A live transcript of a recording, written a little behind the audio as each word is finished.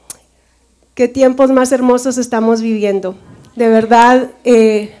Qué tiempos más hermosos estamos viviendo. De verdad,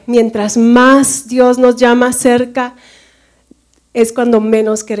 mientras más Dios nos llama cerca, es cuando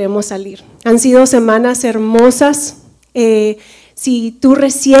menos queremos salir. Han sido semanas hermosas. Si tú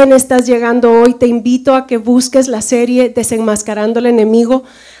recién estás llegando hoy, te invito a que busques la serie Desenmascarando al Enemigo.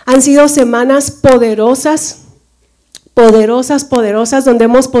 Han sido semanas poderosas, donde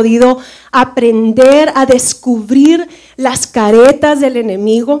hemos podido aprender a descubrir las caretas del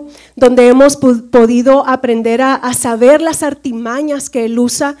enemigo, donde hemos podido aprender a saber las artimañas que él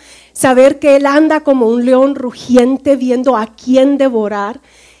usa, saber que él anda como un león rugiente viendo a quién devorar.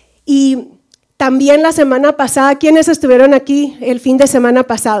 Y también la semana pasada, ¿quiénes estuvieron aquí el fin de semana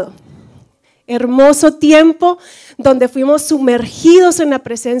pasado? Hermoso tiempo donde fuimos sumergidos en la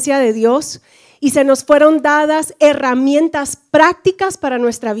presencia de Dios y se nos fueron dadas herramientas prácticas para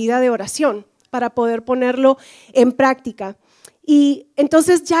nuestra vida de oración, para poder ponerlo en práctica. Y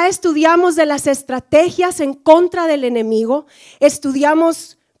entonces ya estudiamos de las estrategias en contra del enemigo,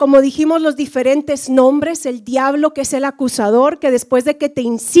 estudiamos, como dijimos, los diferentes nombres, el diablo, que es el acusador, que después de que te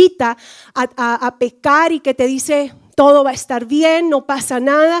incita a pecar y que te dice todo va a estar bien, no pasa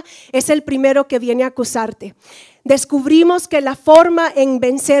nada, es el primero que viene a acusarte. Descubrimos que la forma en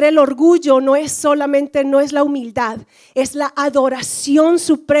vencer el orgullo no es la humildad, es la adoración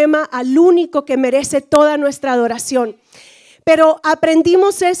suprema al único que merece toda nuestra adoración. Pero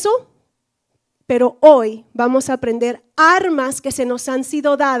aprendimos eso, pero hoy vamos a aprender armas que se nos han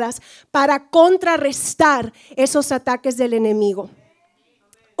sido dadas para contrarrestar esos ataques del enemigo.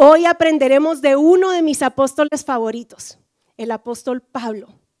 Hoy aprenderemos de uno de mis apóstoles favoritos, el apóstol Pablo.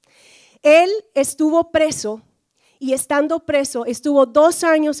 Él estuvo preso. Y estando preso, estuvo 2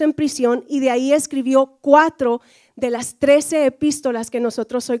 años en prisión y de ahí escribió 4 de las 13 epístolas que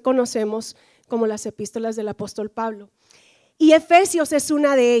nosotros hoy conocemos como las epístolas del apóstol Pablo. Y Efesios es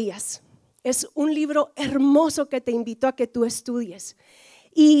una de ellas. Es un libro hermoso que te invito a que tú estudies.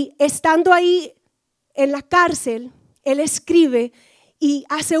 Y estando ahí en la cárcel, él escribe y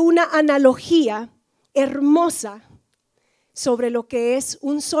hace una analogía hermosa sobre lo que es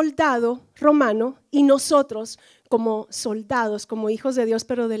un soldado romano y nosotros como soldados, como hijos de Dios,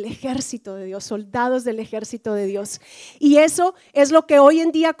 pero del ejército de Dios, soldados del ejército de Dios. Y eso es lo que hoy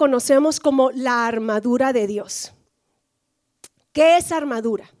en día conocemos como la armadura de Dios. ¿Qué es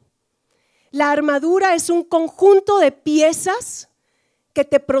armadura? La armadura es un conjunto de piezas que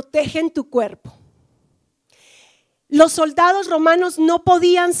te protegen tu cuerpo. Los soldados romanos no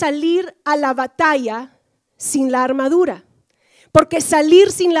podían salir a la batalla sin la armadura. Porque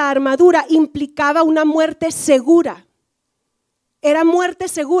salir sin la armadura implicaba una muerte segura. Era muerte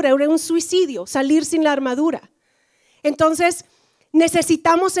segura, era un suicidio, salir sin la armadura. Entonces,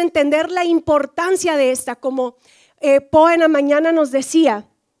 necesitamos entender la importancia de esta. Como Poe en la mañana nos decía,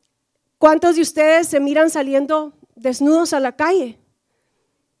 ¿cuántos de ustedes se miran saliendo desnudos a la calle?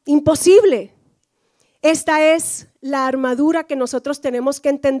 Imposible. Esta es la armadura que nosotros tenemos que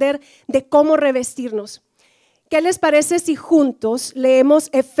entender de cómo revestirnos. ¿Qué les parece si juntos leemos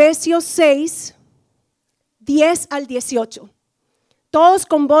Efesios 6, 10 al 18? Todos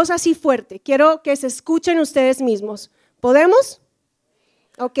con voz así fuerte. Quiero que se escuchen ustedes mismos. ¿Podemos?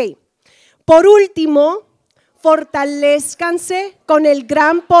 Ok. Por último, fortalezcanse con el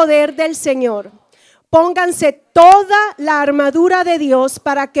gran poder del Señor. Pónganse toda la armadura de Dios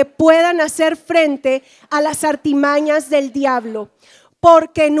para que puedan hacer frente a las artimañas del diablo.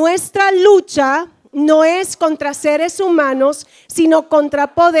 Porque nuestra lucha no es contra seres humanos, sino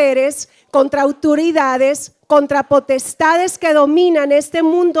contra poderes, contra autoridades, contra potestades que dominan este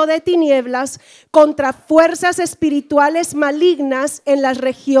mundo de tinieblas, contra fuerzas espirituales malignas en las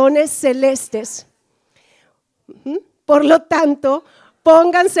regiones celestes. Por lo tanto,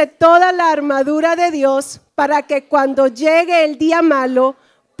 pónganse toda la armadura de Dios para que cuando llegue el día malo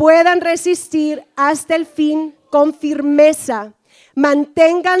puedan resistir hasta el fin con firmeza.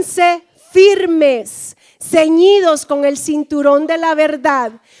 Manténganse firmes, ceñidos con el cinturón de la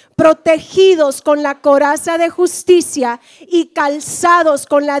verdad, protegidos con la coraza de justicia y calzados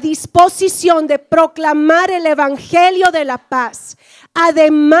con la disposición de proclamar el evangelio de la paz.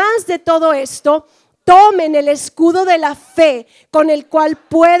 Además de todo esto, tomen el escudo de la fe con el cual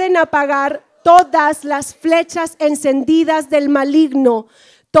pueden apagar todas las flechas encendidas del maligno.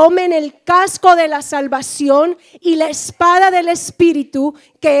 Tomen el casco de la salvación y la espada del Espíritu,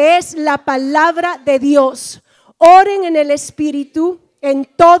 que es la palabra de Dios. Oren en el Espíritu en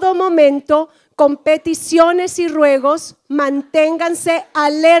todo momento con peticiones y ruegos. Manténganse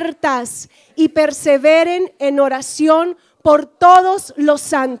alertas y perseveren en oración por todos los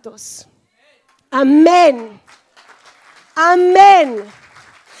santos. Amén. Amén.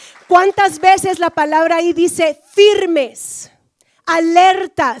 ¿Cuántas veces la palabra ahí dice firmes,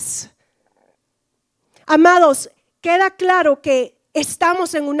 alertas? Amados, queda claro que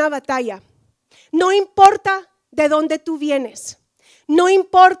estamos en una batalla. No importa de dónde tú vienes. No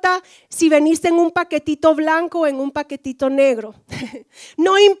importa si veniste en un paquetito blanco o en un paquetito negro.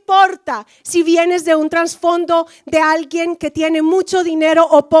 No importa si vienes de un trasfondo de alguien que tiene mucho dinero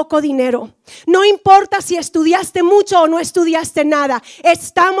o poco dinero. No importa si estudiaste mucho o no estudiaste nada.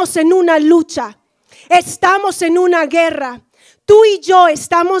 Estamos en una lucha. Estamos en una guerra. Tú y yo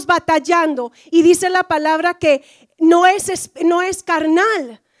estamos batallando. Y dice la palabra que no es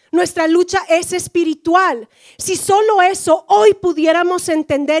carnal. Nuestra lucha es espiritual. Si solo eso hoy pudiéramos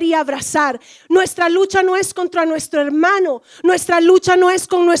entender y abrazar, nuestra lucha no es contra nuestro hermano, nuestra lucha no es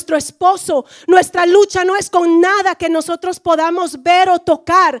con nuestro esposo, nuestra lucha no es con nada que nosotros podamos ver o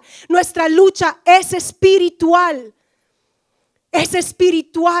tocar. Nuestra lucha es espiritual. Es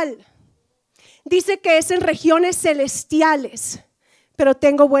espiritual. Dice que es en regiones celestiales, pero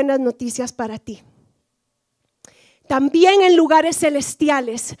tengo buenas noticias para ti. También en lugares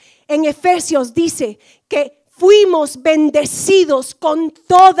celestiales, en Efesios dice que fuimos bendecidos con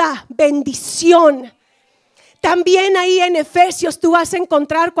toda bendición. También ahí en Efesios tú vas a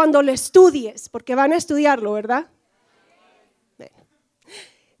encontrar cuando lo estudies, porque van a estudiarlo, ¿verdad?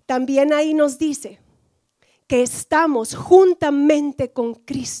 También ahí nos dice que estamos juntamente con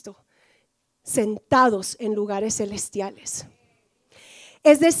Cristo, sentados en lugares celestiales.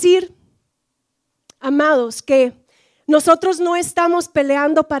 Es decir, amados, que nosotros no estamos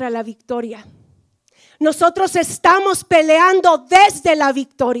peleando para la victoria. Nosotros estamos peleando desde la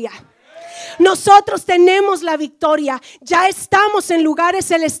victoria. Nosotros tenemos la victoria. Ya estamos en lugares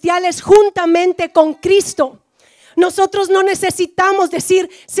celestiales juntamente con Cristo. Nosotros no necesitamos decir,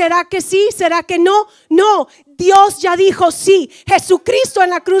 ¿será que sí? ¿Será que no? No, Dios ya dijo sí. Jesucristo en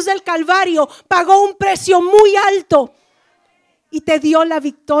la cruz del Calvario pagó un precio muy alto y te dio la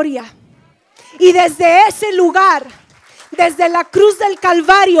victoria. Y desde ese lugar, desde la cruz del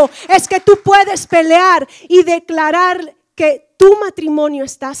Calvario, es que tú puedes pelear y declarar que tu matrimonio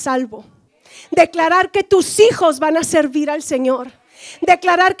está a salvo. Declarar que tus hijos van a servir al Señor.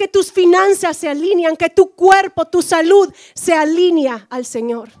 Declarar que tus finanzas se alinean, que tu cuerpo, tu salud se alinea al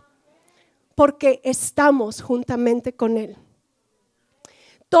Señor. Porque estamos juntamente con Él.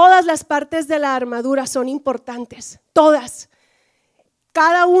 Todas las partes de la armadura son importantes, todas.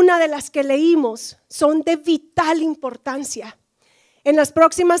 Cada una de las que leímos son de vital importancia. En las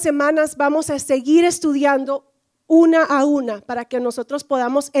próximas semanas vamos a seguir estudiando una a una para que nosotros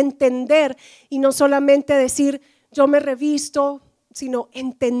podamos entender y no solamente decir yo me revisto, sino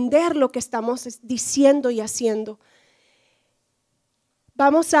entender lo que estamos diciendo y haciendo.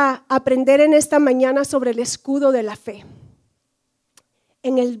 Vamos a aprender en esta mañana sobre el escudo de la fe.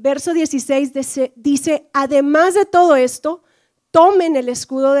 En el verso 16 dice, además de todo esto, tomen el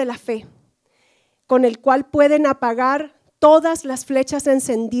escudo de la fe, con el cual pueden apagar todas las flechas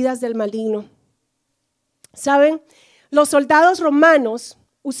encendidas del maligno. ¿Saben? Los soldados romanos,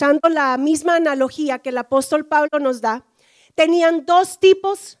 usando la misma analogía que el apóstol Pablo nos da, tenían dos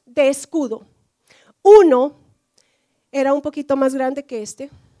tipos de escudo. Uno era un poquito más grande que este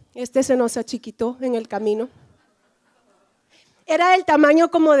se nos achicitó en el camino. Era del tamaño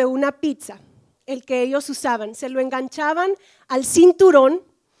como de una pizza. El que ellos usaban, se lo enganchaban al cinturón,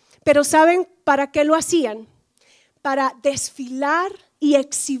 pero ¿saben para qué lo hacían? Para desfilar y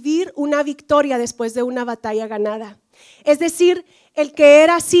exhibir una victoria después de una batalla ganada. Es decir, el que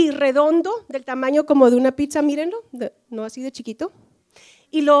era así redondo, del tamaño como de una pizza, mírenlo, no así de chiquito,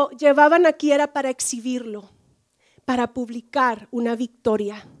 y lo llevaban aquí era para exhibirlo, para publicar una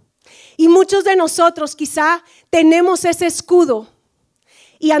victoria. Y muchos de nosotros quizá tenemos ese escudo,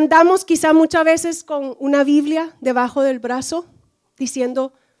 y andamos quizá muchas veces con una Biblia debajo del brazo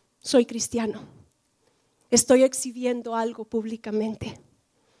diciendo, soy cristiano, estoy exhibiendo algo públicamente.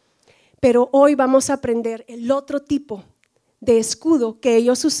 Pero hoy vamos a aprender el otro tipo de escudo que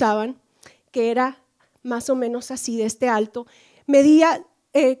ellos usaban, que era más o menos así de este alto, medía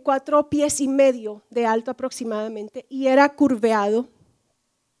 4,5 pies de alto aproximadamente y era curveado.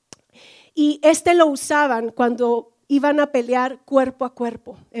 Y lo usaban cuando iban a pelear cuerpo a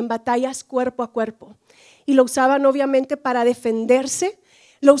cuerpo, en batallas cuerpo a cuerpo. Y lo usaban obviamente para defenderse,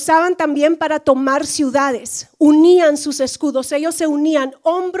 lo usaban también para tomar ciudades, unían sus escudos, ellos se unían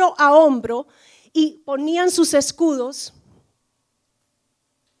hombro a hombro y ponían sus escudos,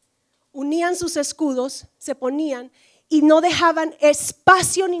 se ponían y no dejaban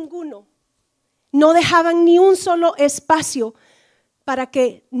espacio ninguno, no dejaban ni un solo espacio para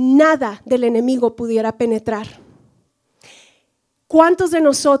que nada del enemigo pudiera penetrar. ¿Cuántos de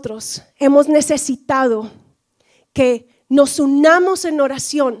nosotros hemos necesitado que nos unamos en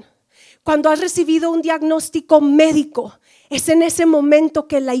oración? Cuando has recibido un diagnóstico médico, es en ese momento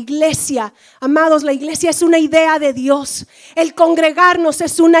que la iglesia, amados, la iglesia es una idea de Dios. El congregarnos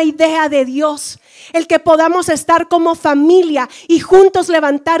es una idea de Dios. El que podamos estar como familia y juntos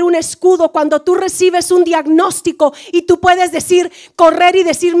levantar un escudo cuando tú recibes un diagnóstico y tú puedes decir, correr y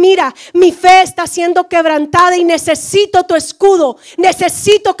decir, mira, mi fe está siendo quebrantada y necesito tu escudo,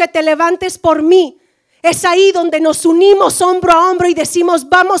 necesito que te levantes por mí. Es ahí donde nos unimos hombro a hombro y decimos,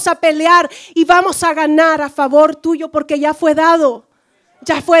 vamos a pelear y vamos a ganar a favor tuyo porque ya fue dado,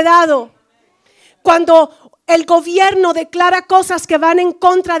 ya fue dado. Cuando el gobierno declara cosas que van en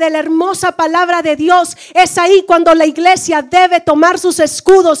contra de la hermosa palabra de Dios, es ahí cuando la iglesia debe tomar sus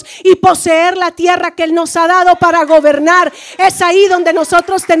escudos y poseer la tierra que Él nos ha dado para gobernar. Es ahí donde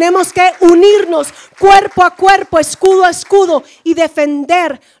nosotros tenemos que unirnos cuerpo a cuerpo, escudo a escudo y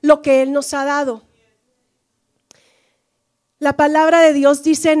defender lo que Él nos ha dado. La palabra de Dios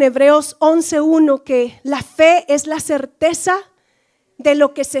dice en Hebreos 11:1 que la fe es la certeza de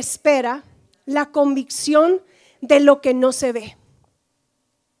lo que se espera, la convicción de lo que no se ve.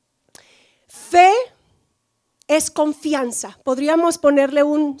 Fe es confianza. Podríamos ponerle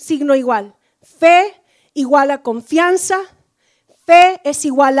un signo igual. Fe igual a confianza. Fe es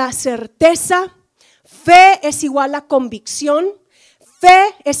igual a certeza. Fe es igual a convicción.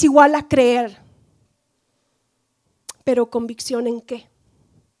 Fe es igual a creer. Pero convicción ¿en qué?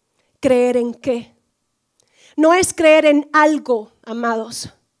 ¿Creer en qué? No es creer en algo,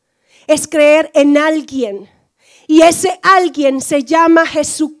 amados. Es creer en alguien. Y ese alguien se llama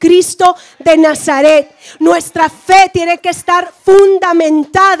Jesucristo de Nazaret. Nuestra fe tiene que estar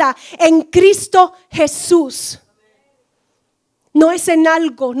fundamentada en Cristo Jesús. No es en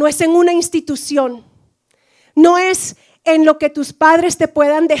algo, no es en una institución. No es en lo que tus padres te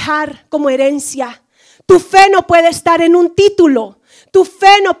puedan dejar como herencia. Tu fe no puede estar en un título. Tu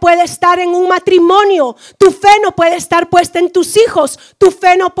fe no puede estar en un matrimonio. Tu fe no puede estar puesta en tus hijos. Tu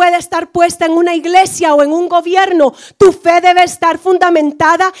fe no puede estar puesta en una iglesia o en un gobierno. Tu fe debe estar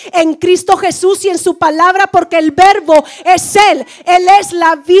fundamentada en Cristo Jesús y en su palabra, porque el verbo es Él. Él es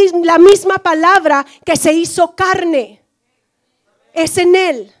la misma palabra que se hizo carne. Es en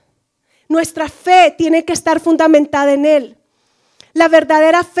Él. Nuestra fe tiene que estar fundamentada en Él. La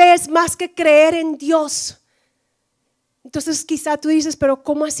verdadera fe es más que creer en Dios. Entonces quizá tú dices, pero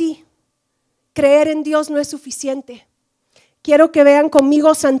 ¿cómo así? Creer en Dios no es suficiente. Quiero que vean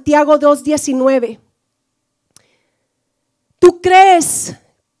conmigo Santiago 2:19. ¿Tú crees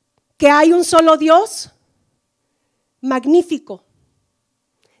que hay un solo Dios? Magnífico.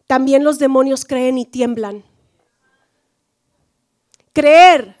 También los demonios creen y tiemblan.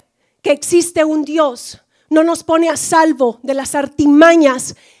 Creer que existe un Dios no nos pone a salvo de las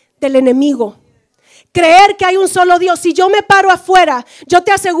artimañas del enemigo. Creer que hay un solo Dios. Si yo me paro afuera, yo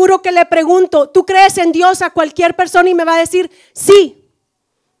te aseguro que le pregunto, ¿tú crees en Dios? A cualquier persona y me va a decir sí.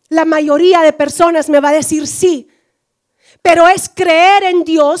 La mayoría de personas me va a decir sí. Pero es creer en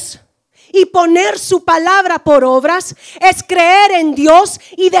Dios y poner su palabra por obras. Es creer en Dios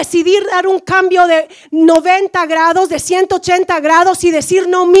y decidir dar un cambio de 90 grados, de 180 grados y decir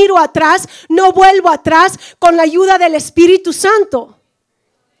no miro atrás, no vuelvo atrás con la ayuda del Espíritu Santo.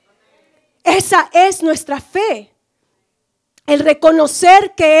 Esa es nuestra fe. El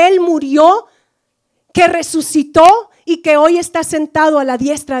reconocer que Él murió, que resucitó y que hoy está sentado a la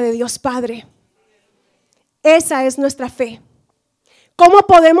diestra de Dios Padre. Esa es nuestra fe. ¿Cómo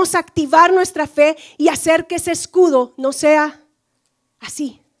podemos activar nuestra fe y hacer que ese escudo no sea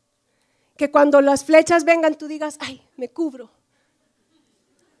así? Que cuando las flechas vengan tú digas, ay, me cubro.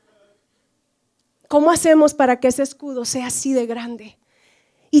 ¿Cómo hacemos para que ese escudo sea así de grande?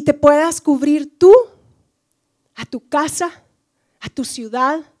 Y te puedas cubrir tú, a tu casa, a tu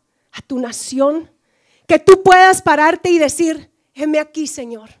ciudad, a tu nación. Que tú puedas pararte y decir, heme aquí,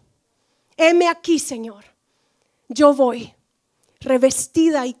 Señor. Heme aquí, Señor. Yo voy.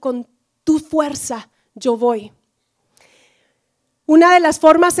 Revestida y con tu fuerza yo voy. Una de las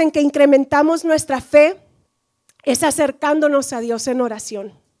formas en que incrementamos nuestra fe es acercándonos a Dios en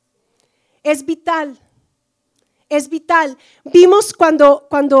oración. Es vital. Es vital. Vimos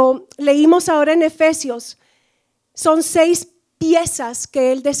cuando leímos ahora en Efesios, son 6 piezas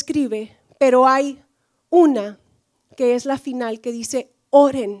que él describe, pero hay una que es la final que dice,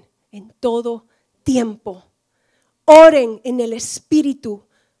 oren en todo tiempo. Oren en el Espíritu.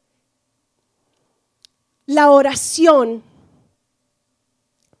 La oración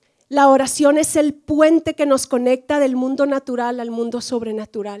es el puente que nos conecta del mundo natural al mundo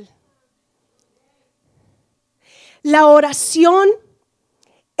sobrenatural. La oración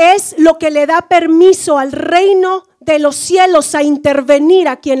es lo que le da permiso al reino de los cielos a intervenir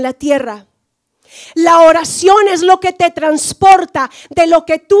aquí en la tierra. La oración es lo que te transporta de lo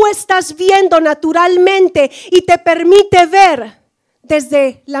que tú estás viendo naturalmente y te permite ver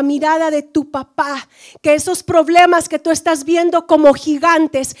desde la mirada de tu papá, que esos problemas que tú estás viendo como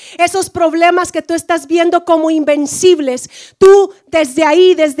gigantes, esos problemas que tú estás viendo como invencibles, tú desde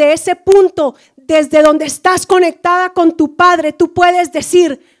ahí, desde ese punto, desde donde estás conectada con tu Padre, tú puedes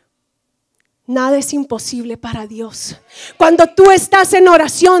decir: nada es imposible para Dios. Cuando tú estás en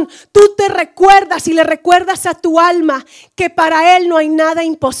oración, tú te recuerdas y le recuerdas a tu alma que para Él no hay nada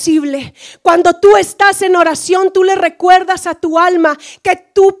imposible. Cuando tú estás en oración, tú le recuerdas a tu alma que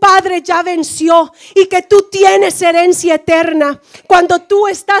tu Padre ya venció y que tú tienes herencia eterna. Cuando tú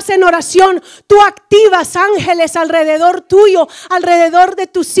estás en oración, tú activas ángeles alrededor tuyo, alrededor de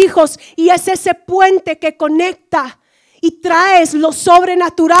tus hijos, y es ese puente que conecta. Y traes lo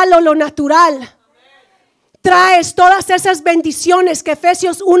sobrenatural o lo natural. Traes todas esas bendiciones que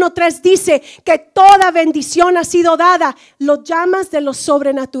Efesios 1:3 dice que toda bendición ha sido dada. Lo llamas de lo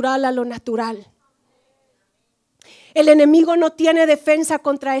sobrenatural a lo natural. El enemigo no tiene defensa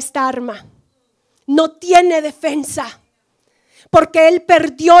contra esta arma. No tiene defensa. Porque Él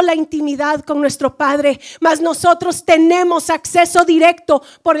perdió la intimidad con nuestro Padre, mas nosotros tenemos acceso directo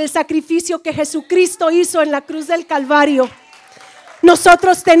por el sacrificio que Jesucristo hizo en la cruz del Calvario.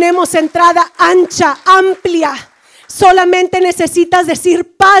 Nosotros tenemos entrada ancha, amplia. Solamente necesitas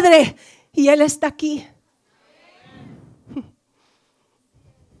decir: Padre, y Él está aquí.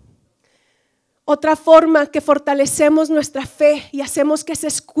 Otra forma que fortalecemos nuestra fe y hacemos que ese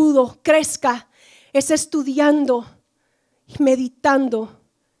escudo crezca es estudiando y meditando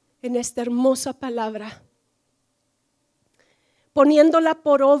en esta hermosa palabra, poniéndola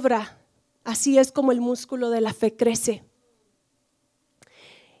por obra. Así es como el músculo de la fe crece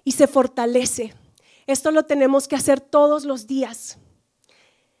y se fortalece. Esto lo tenemos que hacer todos los días.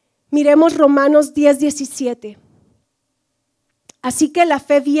 Miremos Romanos 10:17. Así que la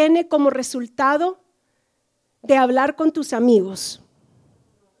fe viene como resultado de hablar con tus amigos,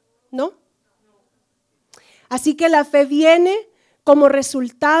 ¿no? Así que la fe viene como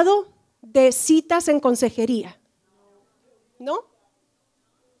resultado de citas en consejería, ¿no?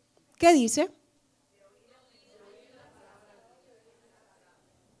 ¿Qué dice?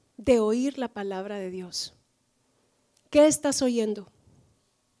 De oír la palabra de Dios. ¿Qué estás oyendo?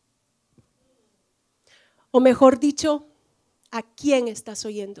 O mejor dicho, ¿a quién estás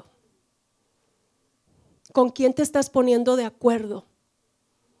oyendo? ¿Con quién te estás poniendo de acuerdo?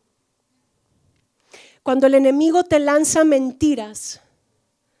 Cuando el enemigo te lanza mentiras,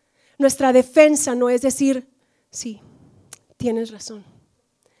 nuestra defensa no es decir: sí, tienes razón,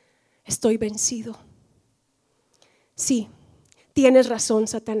 estoy vencido. Sí, tienes razón,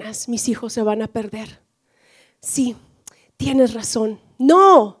 Satanás, mis hijos se van a perder. Sí, tienes razón.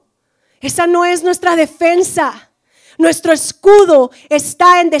 No, esa no es nuestra defensa. Nuestro escudo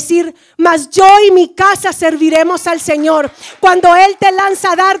está en decir: mas yo y mi casa serviremos al Señor. Cuando Él te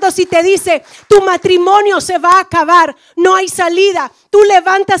lanza dardos y te dice: tu matrimonio se va a acabar, no hay salida, tú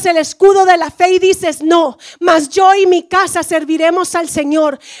levantas el escudo de la fe y dices: no, mas yo y mi casa serviremos al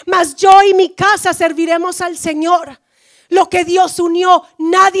Señor. Mas yo y mi casa serviremos al Señor. Lo que Dios unió,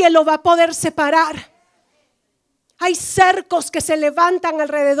 nadie lo va a poder separar. Hay cercos que se levantan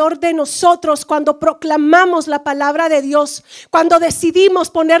alrededor de nosotros cuando proclamamos la palabra de Dios, cuando decidimos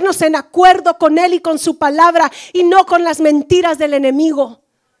ponernos en acuerdo con Él y con su palabra y no con las mentiras del enemigo.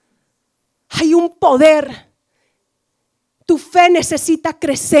 Hay un poder. Tu fe necesita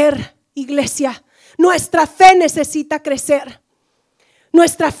crecer, iglesia. Nuestra fe necesita crecer.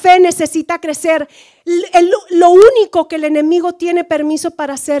 Nuestra fe necesita crecer. Lo único que el enemigo tiene permiso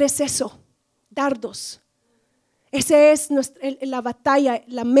para hacer es eso: dardos. Ese es la batalla,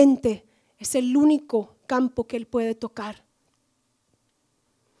 la mente, es el único campo que Él puede tocar.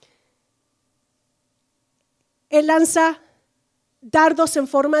 Él lanza dardos en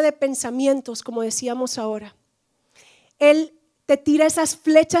forma de pensamientos, como decíamos ahora. Él te tira esas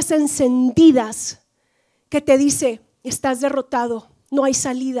flechas encendidas que te dice: estás derrotado, no hay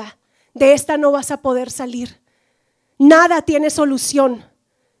salida, de esta no vas a poder salir, nada tiene solución.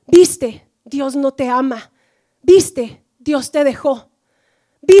 ¿Viste? Dios no te ama. ¿Viste? Dios te dejó.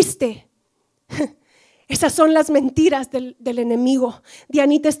 ¿Viste? Esas son las mentiras del enemigo.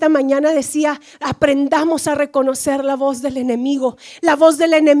 Dianita esta mañana decía: aprendamos a reconocer la voz del enemigo. La voz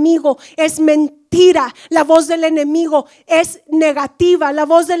del enemigo es mentira. La voz del enemigo es negativa. La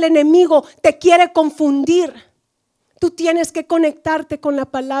voz del enemigo te quiere confundir. Tú tienes que conectarte con la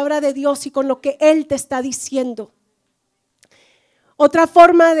palabra de Dios y con lo que Él te está diciendo. Otra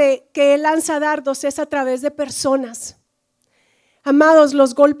forma de que Él lanza dardos es a través de personas. Amados,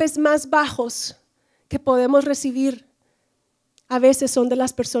 los golpes más bajos que podemos recibir a veces son de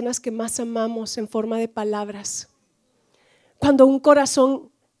las personas que más amamos en forma de palabras. Cuando un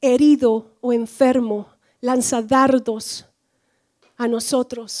corazón herido o enfermo lanza dardos a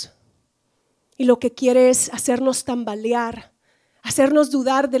nosotros y lo que quiere es hacernos tambalear, hacernos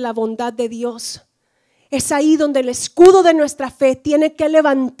dudar de la bondad de Dios. Es ahí donde el escudo de nuestra fe tiene que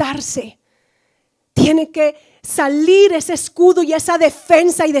levantarse, tiene que salir ese escudo y esa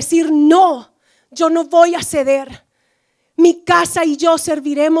defensa y decir: no, yo no voy a ceder. Mi casa y yo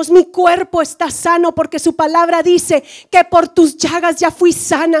serviremos, mi cuerpo está sano porque su palabra dice que por tus llagas ya fui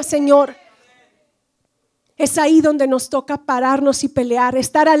sana, Señor. Es ahí donde nos toca pararnos y pelear,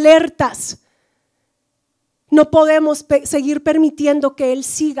 estar alertas. No podemos seguir permitiendo que Él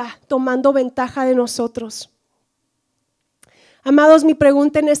siga tomando ventaja de nosotros. Amados, mi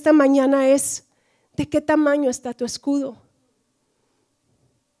pregunta en esta mañana es: ¿de qué tamaño está tu escudo?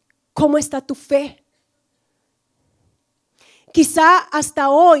 ¿Cómo está tu fe? Quizá hasta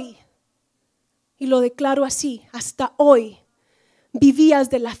hoy, y lo declaro así, hasta hoy vivías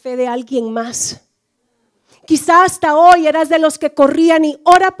de la fe de alguien más. Quizá hasta hoy eras de los que corrían y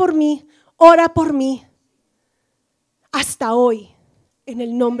ora por mí, ora por mí. Hasta hoy, en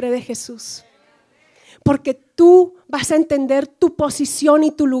el nombre de Jesús. Porque tú vas a entender tu posición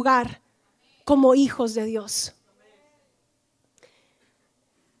y tu lugar como hijos de Dios.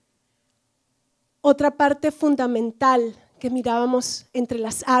 Otra parte fundamental que mirábamos entre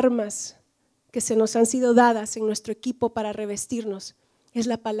las armas que se nos han sido dadas en nuestro equipo para revestirnos es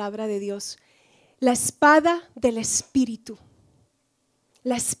la palabra de Dios. La espada del Espíritu.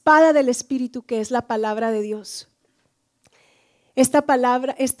 La espada del Espíritu, que es la palabra de Dios. Esta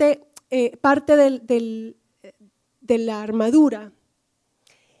palabra, parte de la armadura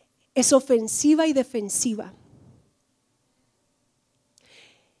es ofensiva y defensiva.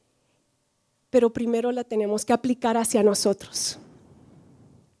 Pero primero la tenemos que aplicar hacia nosotros.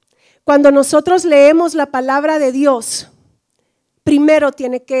 Cuando nosotros leemos la palabra de Dios, primero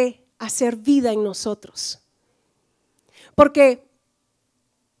tiene que hacer vida en nosotros. Porque,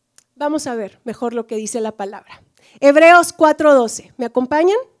 vamos a ver mejor lo que dice la palabra. Hebreos 4:12, ¿me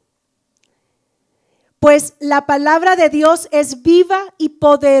acompañan? Pues la palabra de Dios es viva y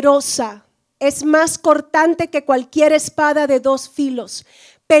poderosa, es más cortante que cualquier espada de dos filos.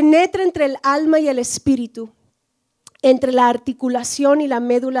 Penetra entre el alma y el espíritu, entre la articulación y la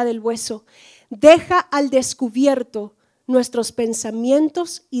médula del hueso. Deja al descubierto nuestros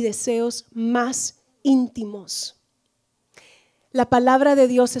pensamientos y deseos más íntimos. La palabra de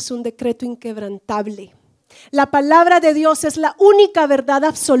Dios es un decreto inquebrantable. La palabra de Dios es la única verdad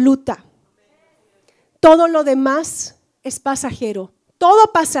absoluta. Todo lo demás es pasajero.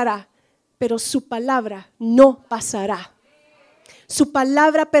 Todo pasará, pero su palabra no pasará. Su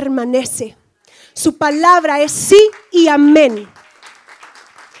palabra permanece. Su palabra es sí y amén.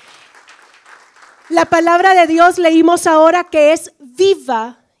 La palabra de Dios leímos ahora que es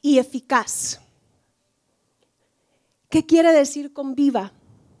viva y eficaz. ¿Qué quiere decir con viva?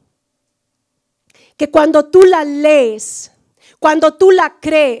 Que cuando tú la lees, cuando tú la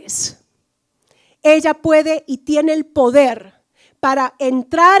crees, ella puede y tiene el poder para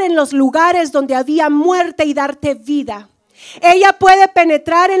entrar en los lugares donde había muerte y darte vida. Ella puede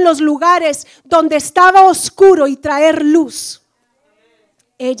penetrar en los lugares donde estaba oscuro y traer luz.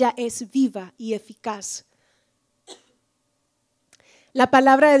 Ella es viva y eficaz. La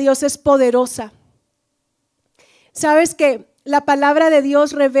palabra de Dios es poderosa. ¿Sabes que la palabra de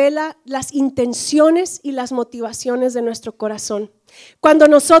Dios revela las intenciones y las motivaciones de nuestro corazón? Cuando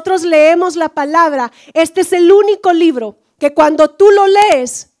nosotros leemos la palabra, este es el único libro que cuando tú lo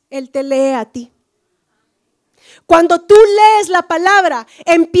lees, Él te lee a ti. Cuando tú lees la palabra,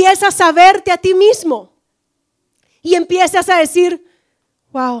 empiezas a verte a ti mismo y empiezas a decir: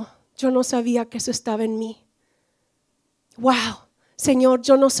 wow, yo no sabía que eso estaba en mí. Wow, Señor,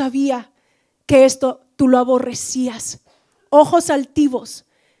 yo no sabía que esto tú lo aborrecías. Ojos altivos.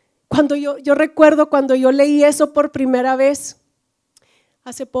 Cuando yo recuerdo cuando yo leí eso por primera vez,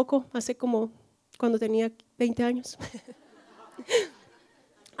 hace poco, hace como cuando tenía 20 años.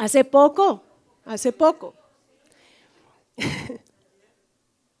 Hace poco.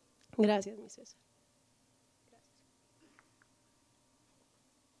 Gracias, mi César.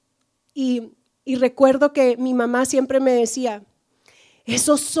 Y recuerdo que mi mamá siempre me decía: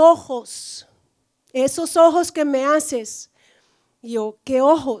 esos ojos que me haces. Y yo: ¿qué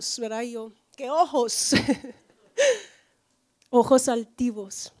ojos? ¿Verdad? Y yo: ¿qué ojos? Ojos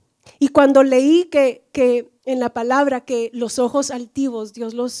altivos. Y cuando leí que en la palabra que los ojos altivos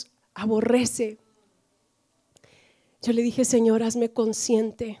Dios los aborrece, yo le dije, Señor, hazme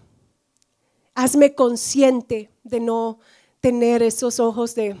consciente de no tener esos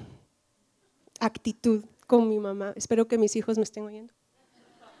ojos de actitud con mi mamá. Espero que mis hijos me estén oyendo.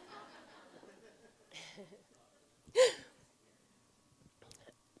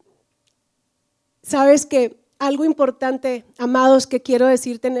 Sabes que algo importante, amados, que quiero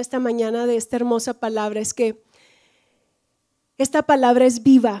decirte en esta mañana de esta hermosa palabra es que esta palabra es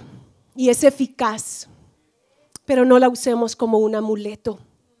viva y es eficaz, pero no la usemos como un amuleto.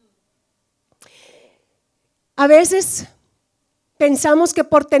 A veces pensamos que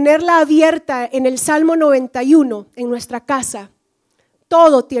por tenerla abierta en el Salmo 91 en nuestra casa,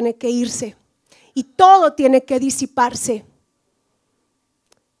 todo tiene que irse y todo tiene que disiparse.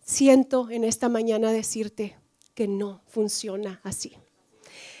 Siento en esta mañana decirte que no funciona así.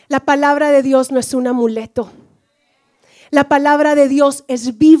 La palabra de Dios no es un amuleto. La palabra de Dios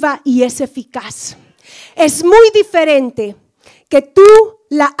es viva y es eficaz. Es muy diferente que tú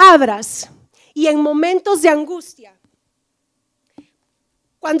la abras y en momentos de angustia,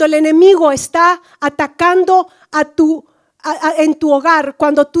 cuando el enemigo está atacando en tu hogar,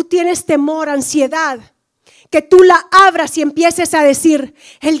 cuando tú tienes temor, ansiedad, que tú la abras y empieces a decir: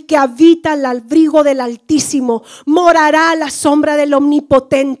 el que habita al abrigo del Altísimo morará a la sombra del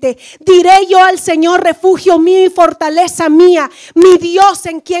Omnipotente. Diré yo al Señor, refugio mío y fortaleza mía, mi Dios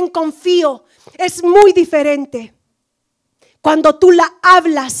en quien confío. Es muy diferente. Cuando tú la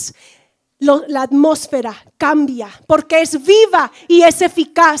hablas, la atmósfera cambia porque es viva y es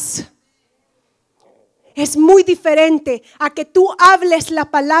eficaz. Es muy diferente a que tú hables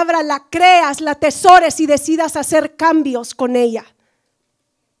la palabra, la creas, la atesores y decidas hacer cambios con ella.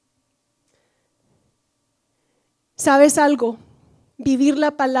 ¿Sabes algo? Vivir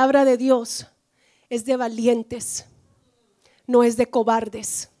la palabra de Dios es de valientes, no es de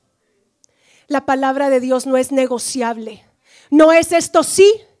cobardes. La palabra de Dios no es negociable. No es esto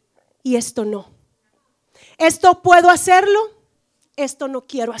sí y esto no. Esto puedo hacerlo, esto no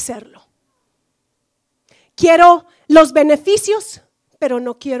quiero hacerlo. Quiero los beneficios, pero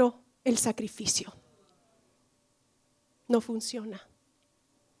no quiero el sacrificio. No funciona.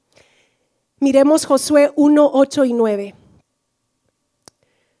 Miremos Josué 1, 8 y 9.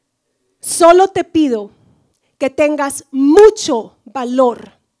 Solo te pido que tengas mucho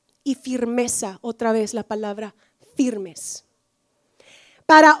valor y firmeza, otra vez la palabra firmes,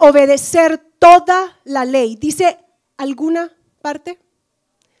 para obedecer toda la ley. ¿Dice alguna parte?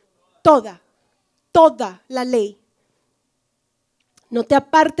 Toda la ley. No te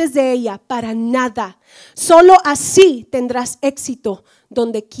apartes de ella para nada. Solo así tendrás éxito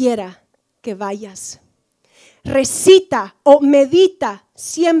donde quiera que vayas. Recita o medita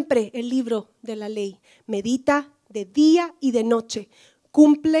siempre el libro de la ley. Medita de día y de noche.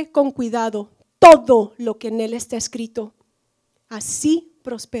 Cumple con cuidado todo lo que en él está escrito. Así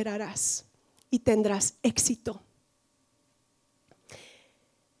prosperarás y tendrás éxito.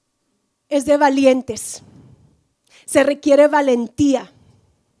 Es de valientes. Se requiere valentía.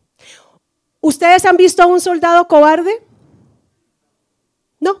 ¿Ustedes han visto a un soldado cobarde?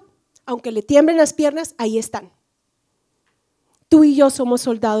 No, aunque le tiemblen las piernas, ahí están. Tú y yo somos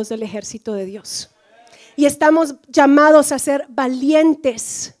soldados del ejército de Dios. Y estamos llamados a ser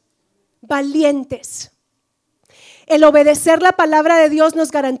valientes, valientes. El obedecer la palabra de Dios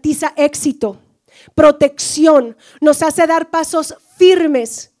nos garantiza éxito, protección, nos hace dar pasos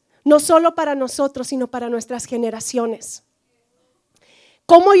firmes. No solo para nosotros, sino para nuestras generaciones.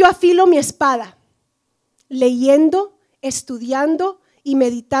 ¿Cómo yo afilo mi espada? Leyendo, estudiando y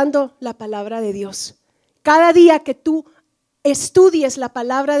meditando la palabra de Dios. Cada día que tú estudies la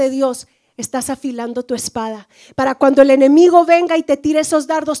palabra de Dios, estás afilando tu espada. Para cuando el enemigo venga y te tire esos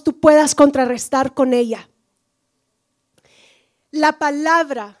dardos, tú puedas contrarrestar con ella. La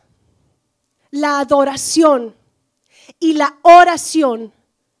palabra, la adoración y la oración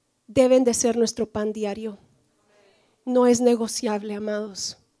deben de ser nuestro pan diario. No es negociable,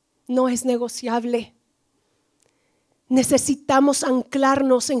 amados. No es negociable. Necesitamos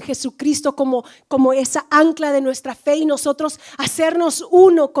anclarnos en Jesucristo como esa ancla de nuestra fe y nosotros hacernos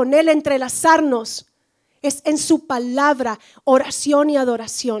uno con Él, entrelazarnos. Es en su palabra, oración y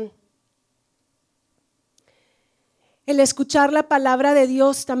adoración. El escuchar la palabra de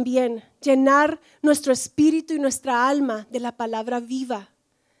Dios también, llenar nuestro espíritu y nuestra alma de la palabra viva.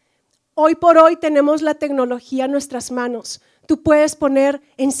 Hoy por hoy tenemos la tecnología en nuestras manos. Tú puedes poner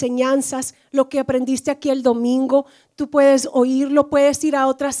enseñanzas, lo que aprendiste aquí el domingo, tú puedes oírlo, puedes ir a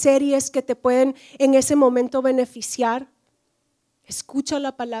otras series que te pueden en ese momento beneficiar. Escucha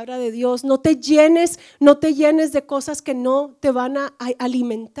la palabra de Dios. No te llenes de cosas que no te van a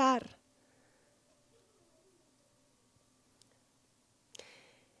alimentar.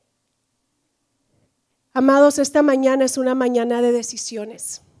 Amados, esta mañana es una mañana de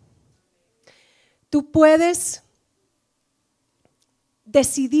decisiones. Tú puedes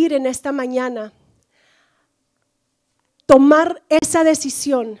decidir en esta mañana tomar esa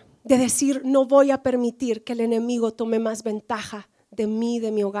decisión de decir: no voy a permitir que el enemigo tome más ventaja de mí,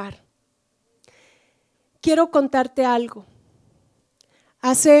 de mi hogar. Quiero contarte algo.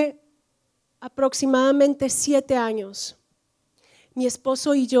 Hace aproximadamente 7 años, mi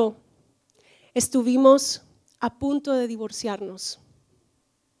esposo y yo estuvimos a punto de divorciarnos.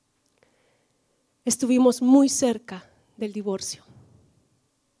 Estuvimos muy cerca del divorcio.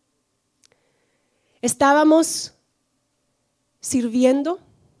 Estábamos sirviendo,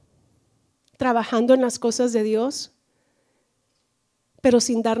 trabajando en las cosas de Dios, pero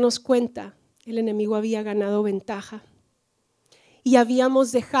sin darnos cuenta, el enemigo había ganado ventaja y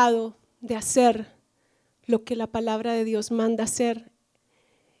habíamos dejado de hacer lo que la palabra de Dios manda hacer,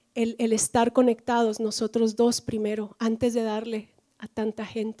 el estar conectados nosotros dos primero, antes de darle a tanta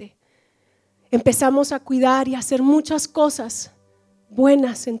gente. Empezamos a cuidar y a hacer muchas cosas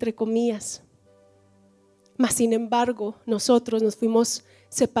buenas, entre comillas, mas sin embargo nosotros nos fuimos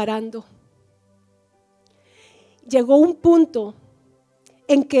separando. Llegó un punto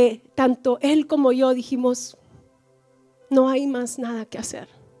en que tanto él como yo dijimos: no hay más nada que hacer,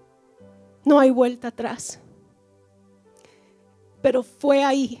 no hay vuelta atrás. Pero fue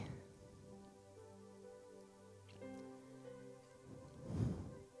ahí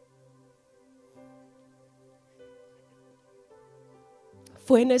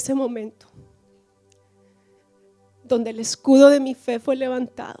fue en ese momento donde el escudo de mi fe fue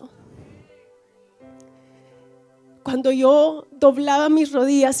levantado. Cuando yo doblaba mis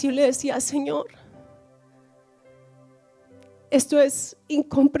rodillas y le decía: Señor, esto es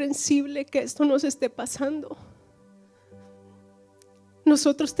incomprensible que esto nos esté pasando.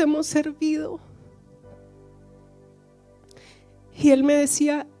 Nosotros te hemos servido. Y él me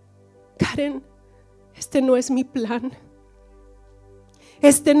decía: Karen, este no es mi plan.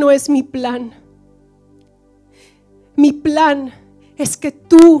 Este no es mi plan. Mi plan es que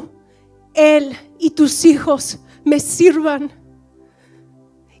tú, él y tus hijos me sirvan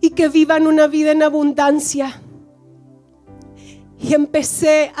y que vivan una vida en abundancia. Y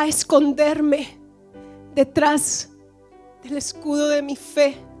empecé a esconderme detrás del escudo de mi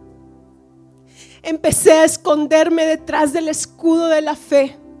fe. Empecé a esconderme detrás del escudo de la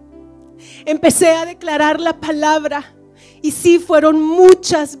fe. Empecé a declarar la palabra. Y sí, fueron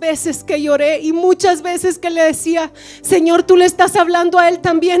muchas veces que lloré y muchas veces que le decía: Señor, tú le estás hablando a él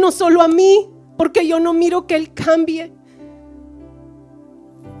también, no solo a mí, porque yo no miro que él cambie.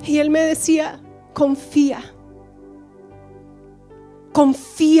 Y él me decía: confía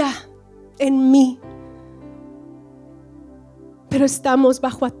en mí. Pero estamos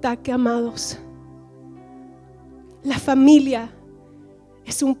bajo ataque, amados. La familia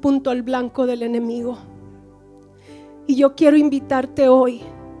es un punto al blanco del enemigo. Y yo quiero invitarte hoy,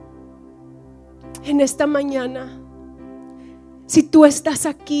 en esta mañana, si tú estás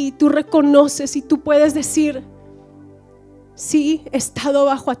aquí, tú reconoces y tú puedes decir: sí, he estado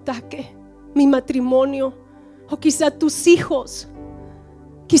bajo ataque, mi matrimonio, o quizá tus hijos,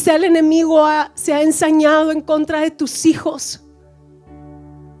 quizá el enemigo se ha ensañado en contra de tus hijos.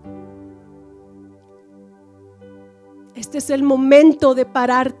 Este es el momento de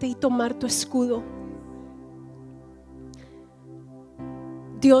pararte y tomar tu escudo.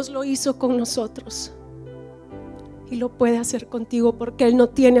 Dios lo hizo con nosotros y lo puede hacer contigo, porque Él no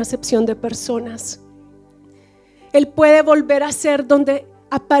tiene acepción de personas. Él puede volver a hacer donde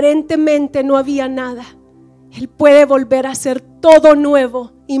aparentemente no había nada. Él puede volver a hacer todo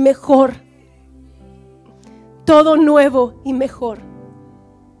nuevo y mejor. Todo nuevo y mejor.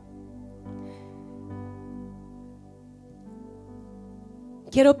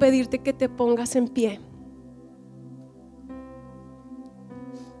 Quiero pedirte que te pongas en pie.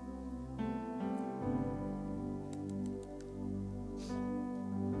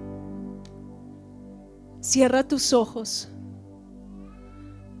 Cierra tus ojos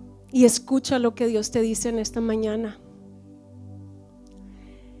y escucha lo que Dios te dice en esta mañana.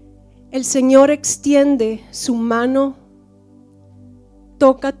 El Señor extiende su mano,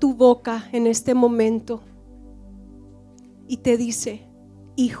 toca tu boca en este momento y te dice: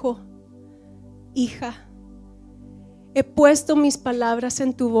 hijo, hija, he puesto mis palabras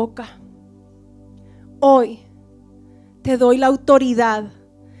en tu boca. Hoy te doy la autoridad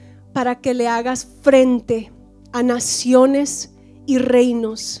para que le hagas frente a naciones y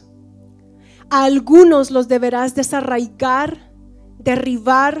reinos. A algunos los deberás desarraigar,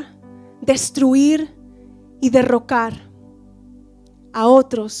 derribar, destruir y derrocar. A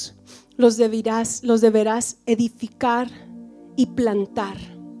otros los deberás edificar y plantar.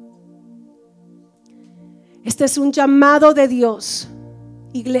 Este es un llamado de Dios,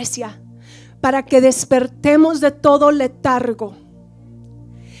 iglesia, para que despertemos de todo letargo,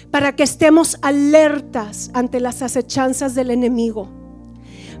 para que estemos alertas ante las acechanzas del enemigo,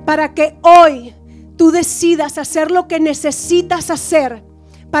 para que hoy tú decidas hacer lo que necesitas hacer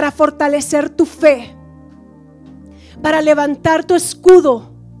para fortalecer tu fe, para levantar tu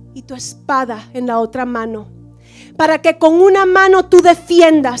escudo y tu espada en la otra mano, para que con una mano tú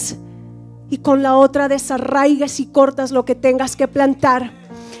defiendas y con la otra desarraigues y cortas lo que tengas que plantar.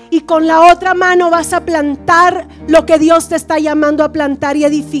 Y con la otra mano vas a plantar lo que Dios te está llamando a plantar y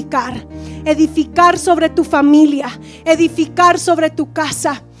edificar. Edificar sobre tu familia, edificar sobre tu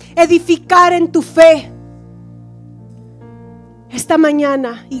casa, edificar en tu fe. Esta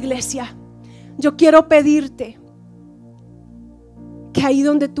mañana, iglesia, yo quiero pedirte que ahí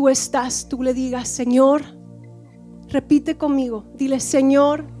donde tú estás, tú le digas: Señor, repite conmigo, dile: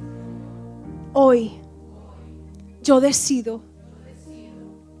 Señor, hoy yo decido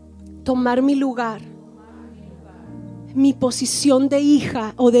tomar mi lugar, mi posición de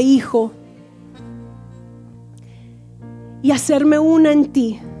hija o de hijo, y hacerme una en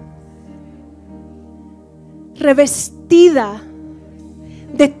ti, revestida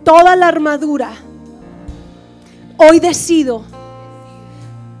de toda la armadura. Hoy decido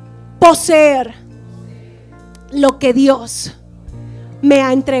poseer lo que Dios me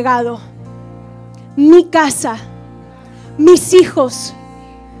ha entregado: mi casa, mis hijos,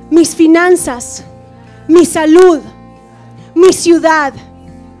 mis finanzas, mi salud, mi ciudad,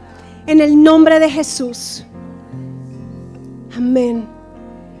 en el nombre de Jesús. Amén.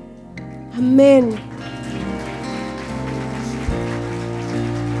 Amén.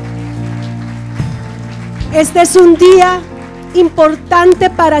 Este es un día importante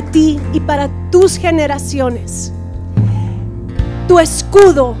para ti y para tus generaciones. Tu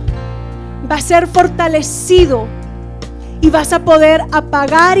escudo va a ser fortalecido y vas a poder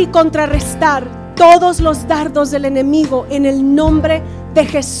apagar y contrarrestar todos los dardos del enemigo en el nombre de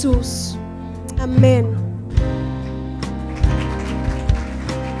Jesús. Amén.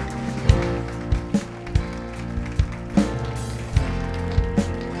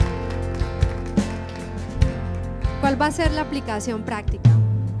 ¿Cuál va a ser la aplicación práctica?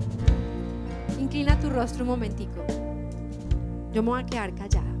 Inclina tu rostro un momentico. Yo me voy a quedar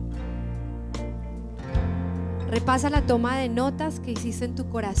callada. Repasa la toma de notas que hiciste en tu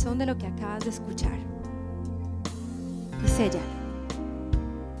corazón de lo que acabas de escuchar. Y séllalo.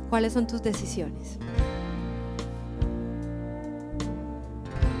 ¿Cuáles son tus decisiones?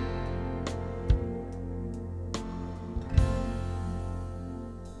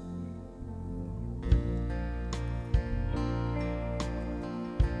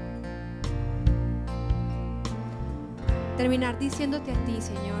 Terminar diciéndote a ti,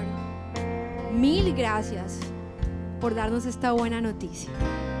 Señor, mil gracias por darnos esta buena noticia.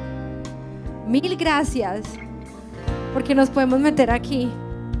 Mil gracias porque nos podemos meter aquí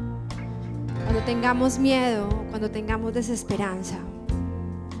cuando tengamos miedo, cuando tengamos desesperanza.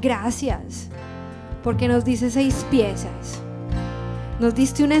 Gracias porque nos diste 6 piezas, nos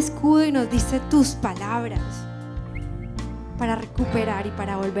diste un escudo y nos diste tus palabras para recuperar y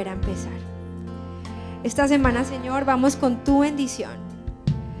para volver a empezar. Esta semana, Señor, vamos con tu bendición.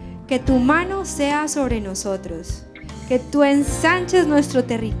 Que tu mano sea sobre nosotros, que tú ensanches nuestro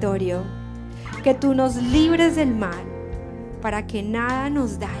territorio, que tú nos libres del mal, para que nada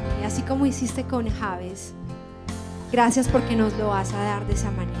nos dañe, así como hiciste con Jabes. Gracias porque nos lo vas a dar de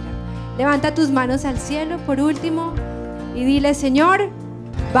esa manera. Levanta tus manos al cielo por último y dile: Señor,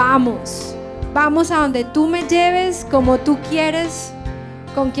 vamos a donde tú me lleves, como tú quieres,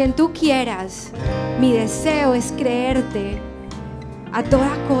 con quien tú quieras. Mi deseo es creerte a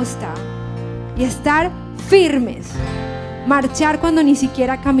toda costa y estar firmes, marchar cuando ni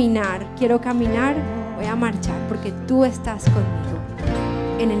siquiera caminar. Quiero caminar, voy a marchar porque tú estás conmigo.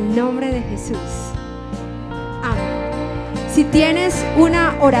 En el nombre de Jesús. Amén. Si tienes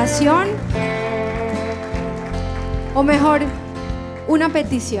una oración, o mejor, una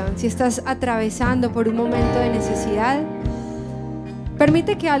petición, si estás atravesando por un momento de necesidad,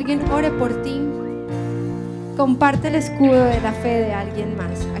 permite que alguien ore por ti. Comparte el escudo de la fe de alguien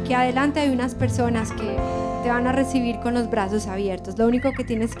más. Aquí adelante hay unas personas que te van a recibir con los brazos abiertos. Lo único que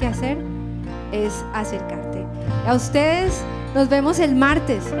tienes que hacer es acercarte. A ustedes nos vemos el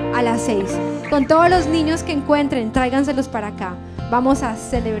martes a las 6. Con todos los niños que encuentren, tráiganselos para acá. Vamos a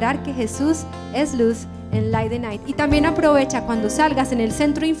celebrar que Jesús es luz en Light the Night. Y también aprovecha cuando salgas en el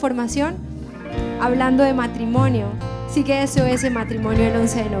centro de información, hablando de matrimonio. Sigue SOS Matrimonio el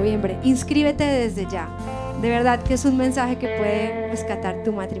 11 de noviembre. Inscríbete desde ya. De verdad que es un mensaje que puede rescatar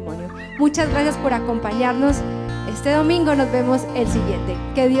tu matrimonio. Muchas gracias por acompañarnos este domingo. Nos vemos el siguiente.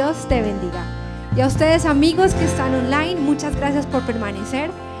 Que Dios te bendiga. Y a ustedes, amigos que están online, muchas gracias por permanecer.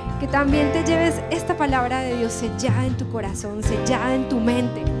 Que también te lleves esta palabra de Dios sellada en tu corazón, sellada en tu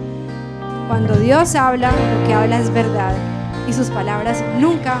mente. Cuando Dios habla, lo que habla es verdad y sus palabras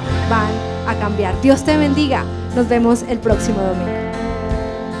nunca van a cambiar. Dios te bendiga. Nos vemos el próximo domingo.